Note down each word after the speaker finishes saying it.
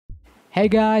Hey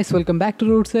guys, welcome back to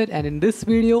Robotics, and in this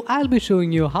video I'll be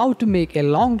showing you how to make a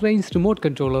long-range remote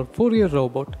controller for your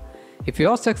robot. If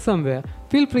you're stuck somewhere,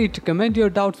 feel free to comment your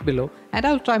doubts below and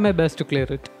I'll try my best to clear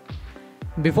it.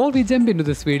 Before we jump into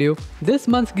this video, this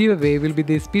month's giveaway will be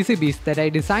these PCBs that I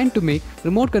designed to make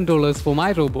remote controllers for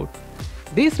my robot.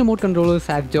 These remote controllers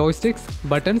have joysticks,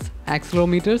 buttons,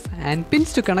 accelerometers and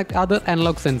pins to connect other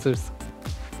analog sensors.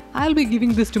 I'll be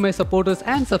giving this to my supporters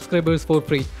and subscribers for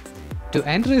free. To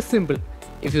enter is simple.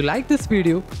 If you like this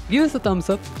video, give us a thumbs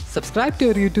up, subscribe to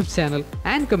our YouTube channel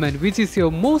and comment which is your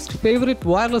most favorite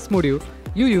wireless module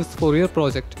you use for your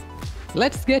project.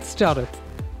 Let's get started.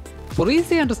 For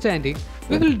easy understanding,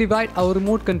 we will divide our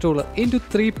remote controller into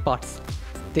three parts: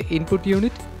 the input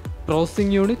unit,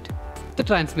 processing unit, the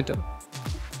transmitter.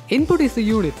 Input is the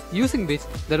unit using which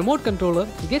the remote controller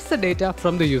gets the data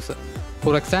from the user.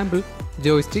 For example,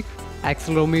 joystick,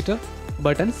 accelerometer,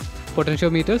 buttons,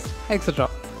 potentiometers, etc.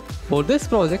 For this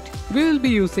project, we will be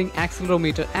using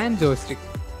accelerometer and joystick.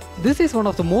 This is one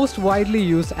of the most widely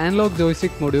used analog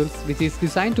joystick modules which is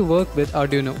designed to work with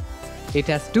Arduino. It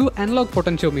has two analog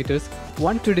potentiometers,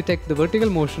 one to detect the vertical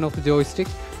motion of the joystick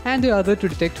and the other to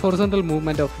detect horizontal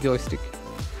movement of the joystick.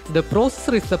 The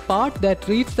processor is the part that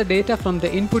reads the data from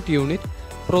the input unit,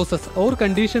 process or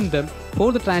condition them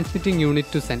for the transmitting unit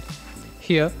to send.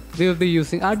 Here, we will be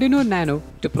using Arduino Nano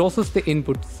to process the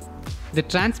inputs. The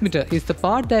transmitter is the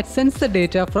part that sends the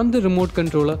data from the remote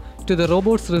controller to the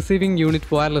robot's receiving unit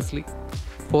wirelessly.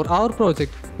 For our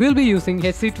project, we will be using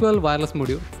HC12 wireless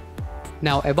module.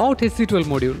 Now about HC12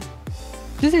 module.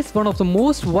 This is one of the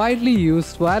most widely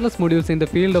used wireless modules in the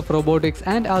field of robotics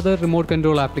and other remote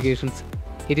control applications.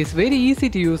 It is very easy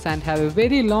to use and have a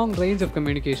very long range of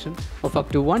communication of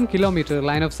up to 1 km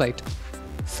line of sight.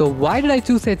 So why did I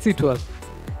choose HC12?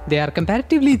 They are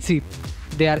comparatively cheap,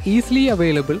 they are easily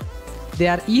available, they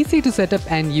are easy to set up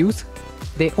and use,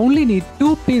 they only need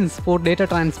 2 pins for data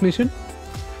transmission,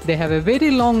 they have a very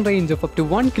long range of up to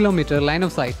 1 km line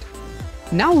of sight.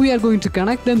 Now we are going to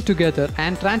connect them together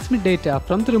and transmit data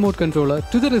from the remote controller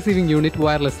to the receiving unit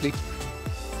wirelessly.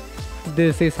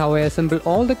 This is how I assemble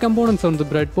all the components on the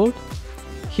breadboard.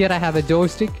 Here I have a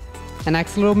joystick, an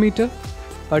accelerometer,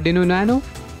 Arduino Nano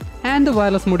and the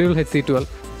wireless module HC12.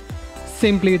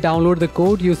 Simply download the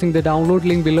code using the download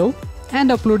link below and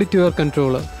upload it to your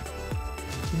controller.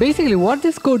 Basically what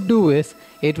this code do is,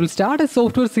 it will start a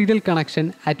software serial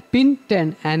connection at pin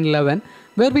 10 and 11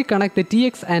 where we connect the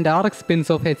TX and RX pins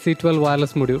of HC12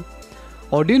 wireless module.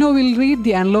 Arduino will read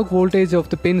the analog voltage of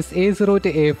the pins A0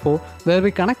 to A4 where we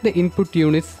connect the input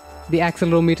units, the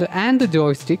accelerometer and the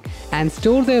joystick and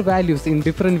store their values in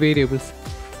different variables.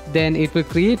 Then it will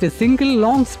create a single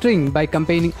long string by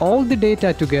combining all the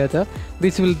data together,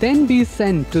 which will then be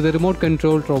sent to the remote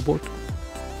controlled robot.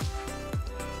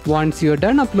 Once you are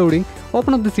done uploading,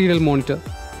 open up the serial monitor.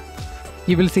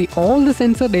 You will see all the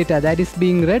sensor data that is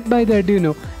being read by the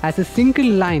Arduino as a single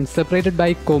line separated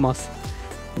by commas.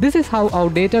 This is how our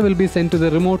data will be sent to the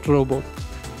remote robot.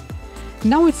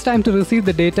 Now it's time to receive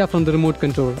the data from the remote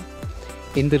controller.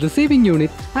 In the receiving unit,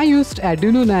 I used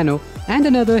Arduino Nano and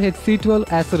another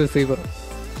HC12 as a receiver.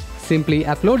 Simply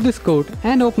upload this code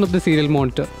and open up the serial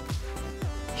monitor.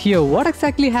 Here what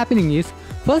exactly happening is,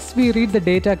 first we read the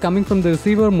data coming from the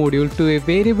receiver module to a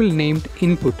variable named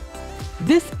input.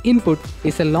 This input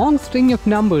is a long string of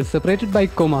numbers separated by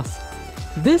commas.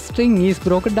 This string is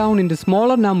broken down into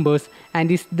smaller numbers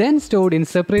and is then stored in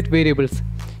separate variables.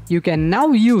 You can now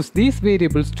use these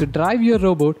variables to drive your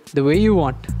robot the way you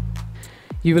want.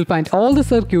 You will find all the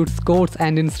circuits, codes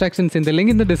and instructions in the link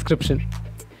in the description.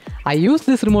 I use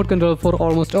this remote control for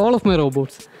almost all of my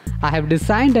robots. I have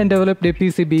designed and developed a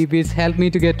PCB which helped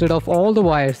me to get rid of all the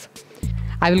wires.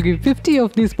 I will give 50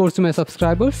 of these boards to my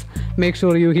subscribers. Make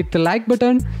sure you hit the like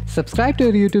button, subscribe to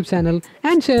our YouTube channel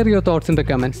and share your thoughts in the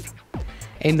comments.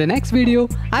 In the next video,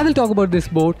 I will talk about this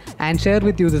board and share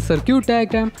with you the circuit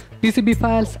diagram, PCB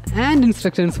files and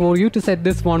instructions for you to set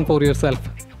this one for yourself.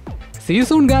 See you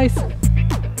soon guys!